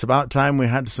 it's about time we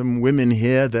had some women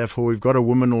here, therefore we've got a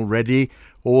woman already,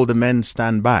 all the men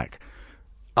stand back.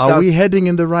 Are we heading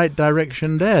in the right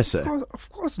direction there, sir? Of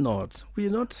course not. We're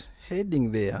not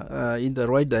heading there in the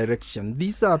right direction.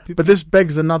 These are people. But this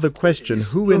begs another question.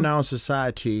 Who in our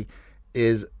society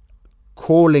is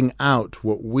calling out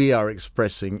what we are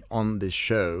expressing on this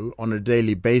show on a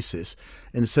daily basis,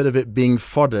 instead of it being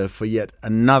fodder for yet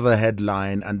another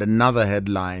headline and another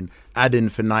headline ad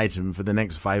infinitum for the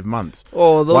next 5 months?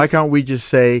 Why can't we just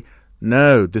say,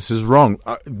 no, this is wrong?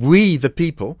 We the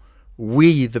people,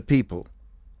 we the people,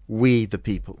 we the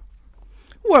people.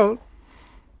 Well,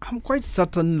 I'm quite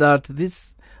certain that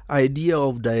this idea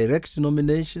of direct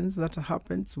nominations that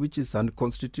happens, which is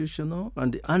unconstitutional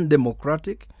and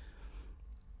undemocratic,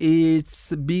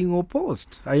 it's being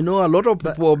opposed. I know a lot of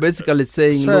people are basically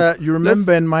saying... Sir, you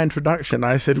remember in my introduction,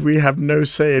 I said we have no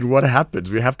say in what happens.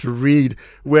 We have to read.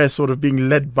 We're sort of being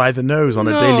led by the nose on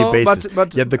a daily basis.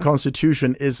 But yet the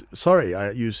Constitution is... Sorry,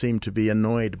 you seem to be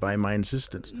annoyed by my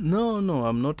insistence. No,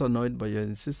 I'm not annoyed by your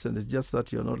insistence. It's just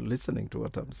that you're not listening to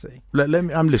what I'm saying.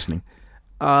 I'm listening.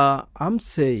 I'm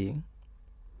saying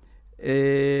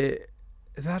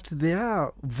that there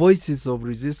are voices of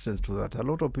resistance to that. A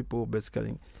lot of people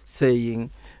basically saying,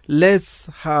 let's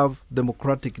have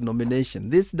democratic nomination.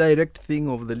 This direct thing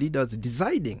of the leaders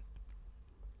deciding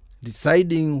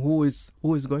who is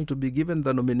going to be given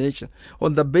the nomination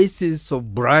on the basis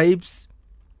of bribes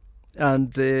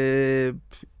and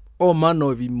all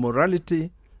manner of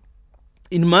immorality.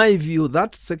 In my view,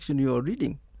 that section you are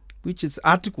reading, which is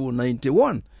Article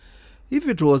 91, if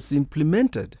it was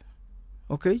implemented,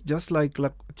 okay, just like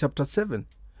Chapter 7,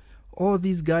 all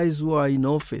these guys who are in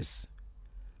office,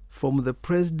 from the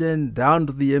president down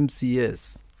to the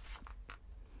MCS,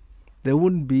 they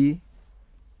wouldn't be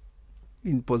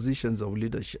in positions of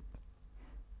leadership.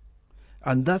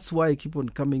 And that's why I keep on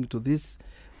coming to this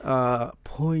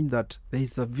point that there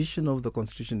is a vision of the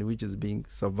Constitution which is being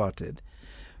subverted.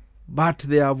 But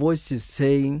there are voices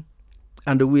saying,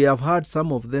 and we have heard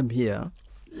some of them here,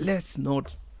 let's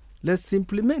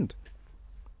implement.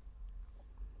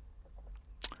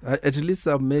 At least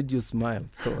I've made you smile,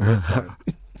 so that's fine.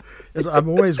 Yes, I'm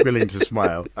always willing to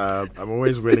smile. I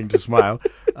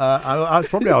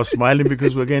was smiling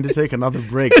because we're going to take another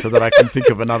break so that I can think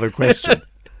of another question.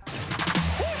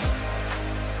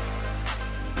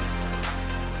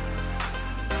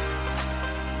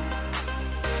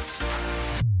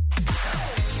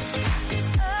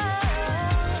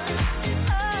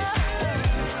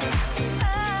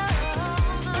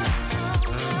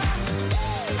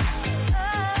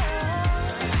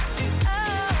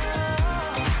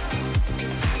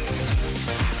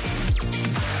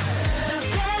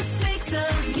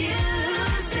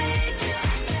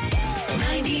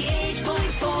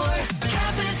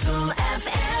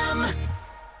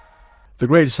 The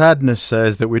great sadness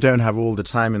says that we don't have all the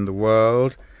time in the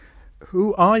world.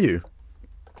 Who are you?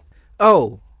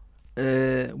 Willy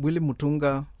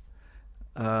Mutunga.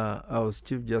 I was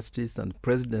Chief Justice and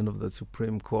President of the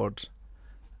Supreme Court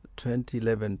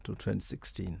 2011 to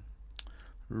 2016.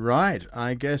 Right.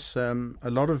 I guess a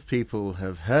lot of people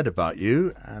have heard about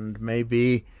you, and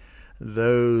maybe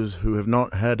those who have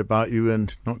not heard about you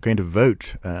and not going to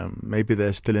vote, maybe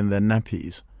they're still in their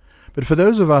nappies. But for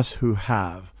those of us who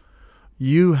have,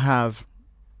 you have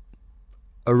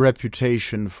a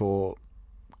reputation for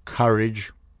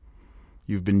courage.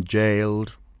 You've been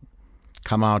jailed,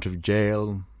 come out of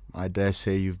jail. I dare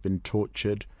say you've been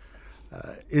tortured.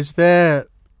 Is there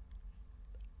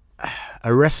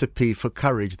a recipe for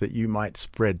courage that you might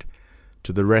spread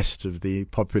to the rest of the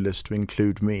populace, to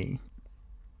include me?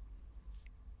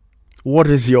 What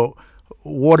is that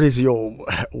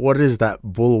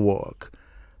bulwark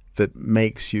that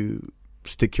makes you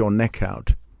stick your neck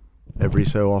out every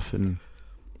so often?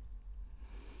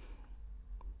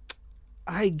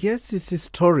 I guess it's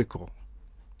historical.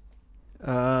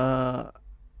 I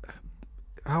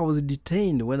was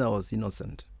detained when I was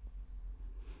innocent.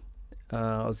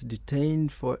 I was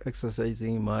detained for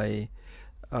exercising my,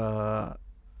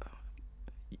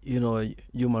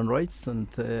 human rights and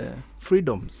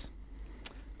freedoms.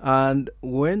 And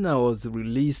when I was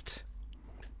released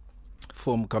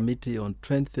from committee on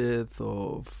 20th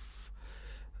of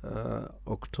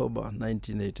October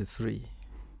 1983,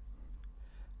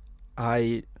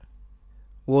 I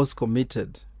was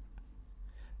committed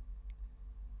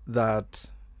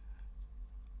that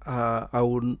I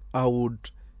would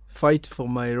fight for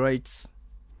my rights,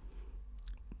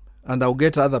 and I'll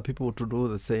get other people to do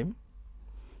the same,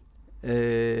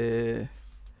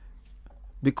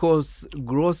 because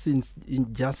gross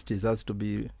injustice has to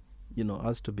be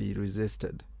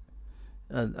resisted,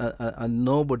 and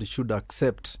nobody should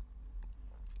accept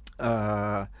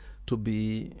to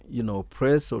be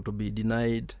oppressed or to be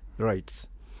denied rights.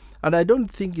 And I don't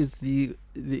think it's the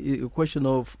question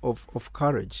of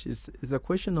courage. It's a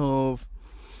question of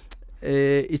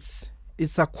it's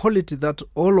a quality that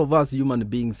all of us human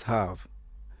beings have,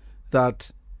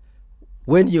 that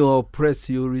when you're oppressed,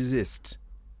 you resist.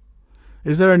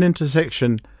 Is there an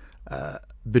intersection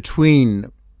between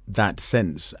that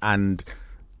sense and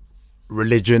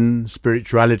religion,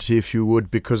 spirituality, if you would?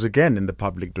 Because again, in the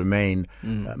public domain,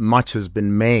 much has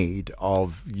been made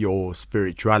of your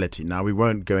spirituality. Now, we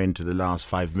won't go into the last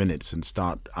 5 minutes and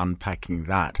start unpacking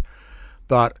that.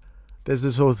 But there's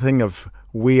this whole thing of,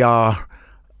 we are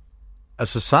a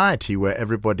society where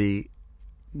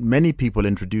many people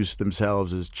introduce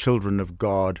themselves as children of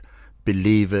God,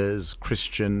 believers,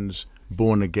 Christians,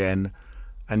 born again.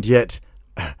 And yet,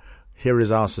 here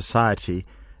is our society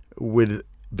with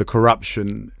the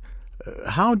corruption.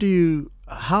 How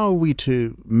are we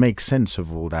to make sense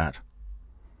of all that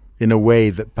in a way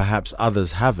that perhaps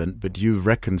others haven't, but you've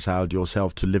reconciled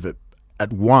yourself to live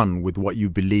at one with what you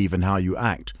believe and how you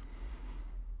act?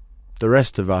 The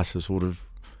rest of us are sort of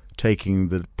taking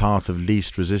the path of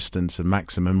least resistance and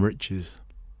maximum riches.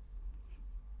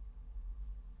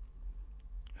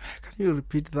 Can you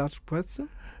repeat that question?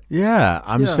 Yeah,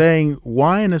 I'm saying,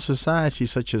 why in a society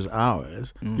such as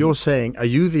ours, you're saying, are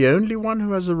you the only one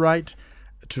who has a right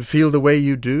to feel the way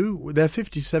you do? There are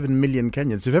 57 million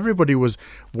Kenyans. If everybody was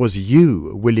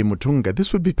you, Willy Mutunga,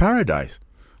 this would be paradise.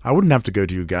 I wouldn't have to go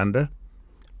to Uganda.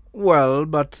 Well,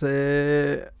 but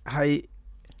I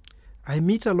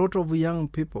meet a lot of young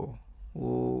people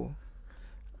who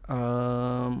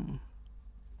have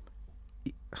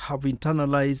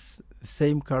internalized the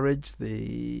same courage.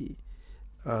 They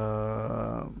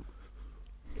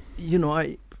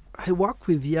I work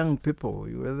with young people,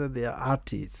 whether they are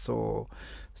artists or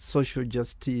social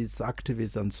justice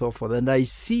activists and so forth, and I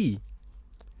see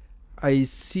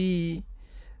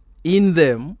in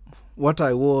them what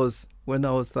I was when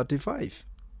I was 35.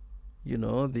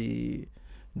 The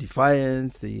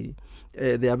defiance. They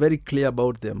are very clear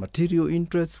about their material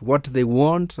interests, what they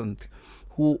want, and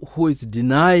who is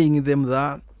denying them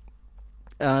that.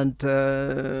 And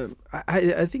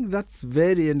I think that's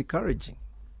very encouraging.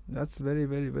 That's very,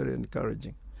 very, very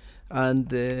encouraging.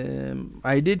 And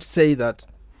I did say that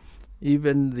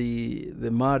even the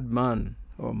madman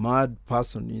or mad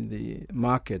person in the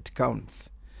market counts.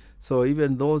 So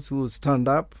even those who stand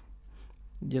up,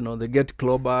 they get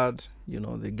clobbered,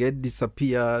 they get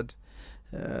disappeared,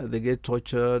 they get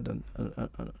tortured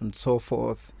and so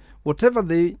forth. Whatever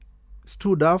they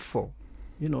stood up for,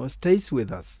 stays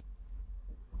with us.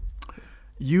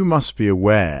 You must be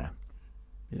aware,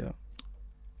 yeah,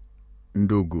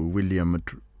 Ndugu William,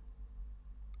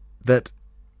 that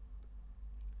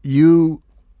you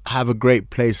have a great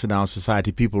place in our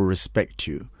society. People respect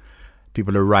you.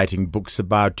 People are writing books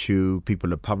about you.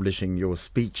 People are publishing your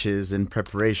speeches. In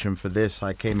preparation for this,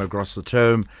 I came across the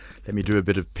tome. Let me do a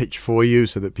bit of pitch for you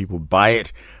so that people buy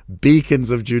it. Beacons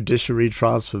of Judiciary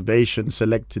Transformation,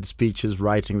 Selected Speeches,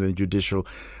 Writings and Judicial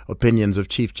Opinions of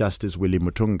Chief Justice Willy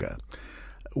Mutunga.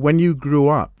 When you grew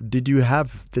up, did you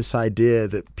have this idea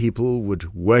that people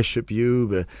would worship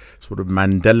you, sort of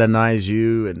Mandelanize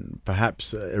you, and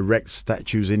perhaps erect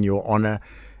statues in your honor?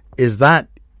 Is that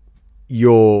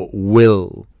your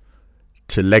will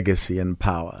to legacy and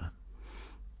power?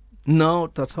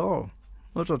 Not at all.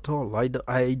 Not at all.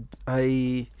 I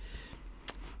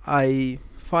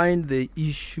find the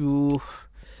issue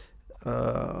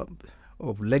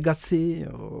of legacy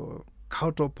or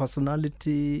cult of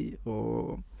personality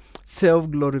or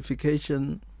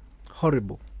self-glorification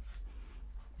horrible.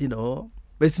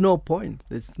 There's no point.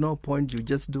 There's no point. You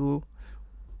just do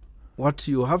what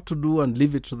you have to do and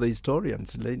leave it to the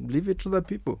historians, leave it to the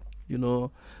people,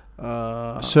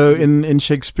 So in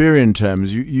Shakespearean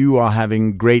terms, you are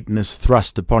having greatness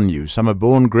thrust upon you. Some are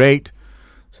born great,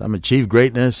 some achieve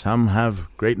greatness, some have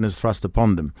greatness thrust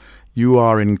upon them. You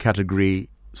are in category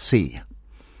C.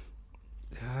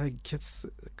 I guess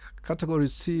category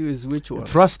C is which one?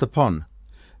 Thrust upon.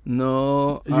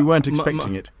 No. You weren't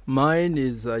expecting it. Mine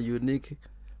is a unique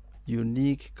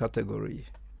category.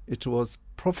 It was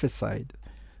prophesied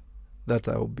that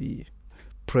I will be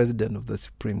president of the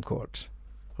Supreme Court.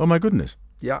 Oh my goodness!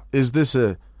 Yeah. Is this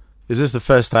the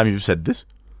first time you've said this,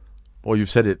 or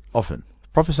you've said it often?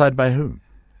 Prophesied by whom?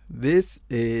 This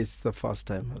is the first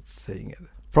time I'm saying it.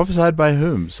 Prophesied by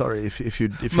whom? Sorry, if you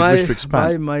wish to expand.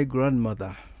 By my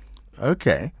grandmother.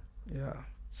 Okay. Yeah.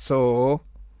 So.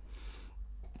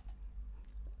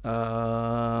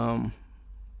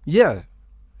 Yeah.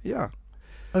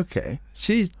 Okay.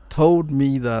 She told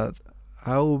me that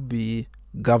I will be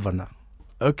governor.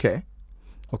 Okay.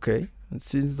 And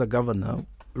since the governor...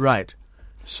 Right.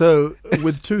 So,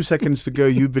 with 2 seconds to go,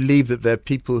 you believe that there are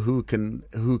people who can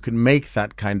make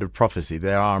that kind of prophecy.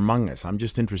 They are among us. I'm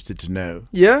just interested to know.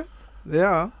 Yeah, they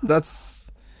are.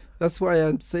 That's why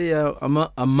I say I'm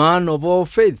a man of all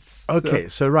faiths. Okay,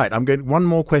 so right. I'm going one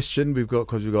more question. We've got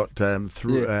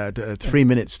 3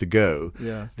 minutes to go.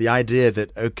 Yeah. The idea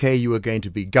that you were going to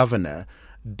be governor.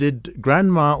 Did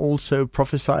Grandma also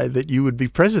prophesy that you would be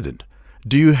president?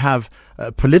 Do you have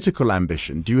political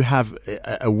ambition? Do you have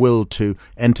a will to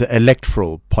enter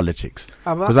electoral politics?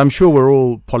 Because I'm sure we're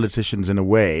all politicians in a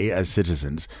way as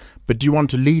citizens, but do you want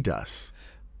to lead us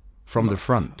from the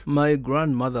front? My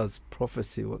grandmother's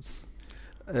prophecy was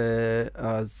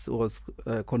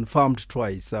confirmed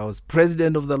twice. I was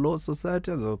president of the Law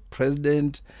Society, I was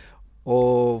president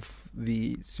of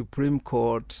the Supreme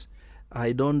Court.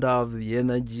 I don't have the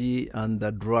energy and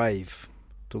the drive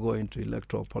to go into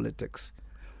electoral politics.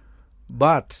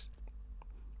 But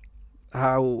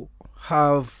I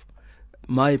have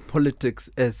my politics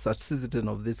as a citizen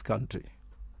of this country.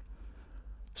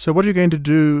 So what are you going to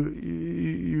do?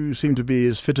 You seem to be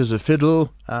as fit as a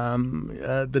fiddle.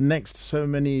 The next so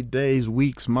many days,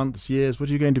 weeks, months, years, what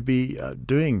are you going to be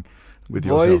doing with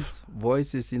yourself?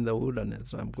 Voices in the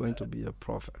wilderness. I'm going to be a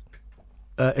prophet.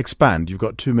 Expand. You've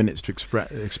got 2 minutes to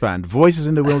expand. Voices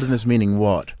in the wilderness meaning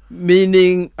what?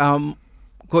 Meaning I'm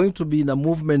going to be in a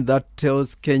movement that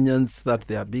tells Kenyans that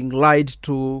they are being lied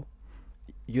to.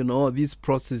 These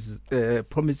promises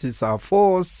are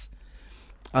false.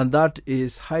 And that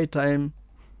is high time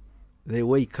they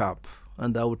wake up.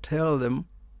 And I will tell them,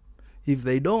 if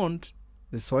they don't,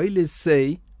 the Swahilis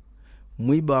say,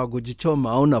 mwiba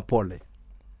gujichoma ona pole.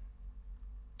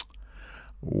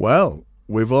 Well,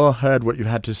 we've all heard what you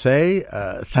had to say.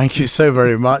 Thank you so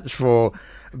very much for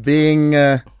being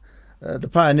the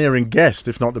pioneering guest,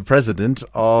 if not the president,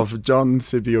 of John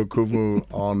Sibi-Okumu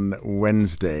on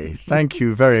Wednesday. Thank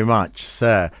you very much,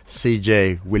 Sir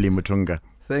CJ Willy Mutunga.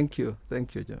 Thank you,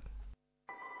 John.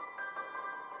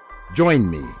 Join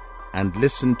me and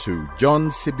listen to John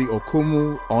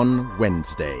Sibi-Okumu on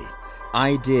Wednesday.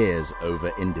 Ideas over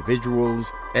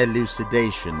individuals,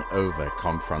 elucidation over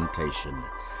confrontation.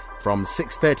 From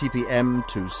 6:30 p.m.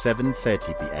 to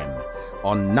 7:30 p.m.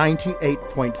 on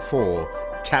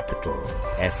 98.4 Capital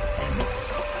FM.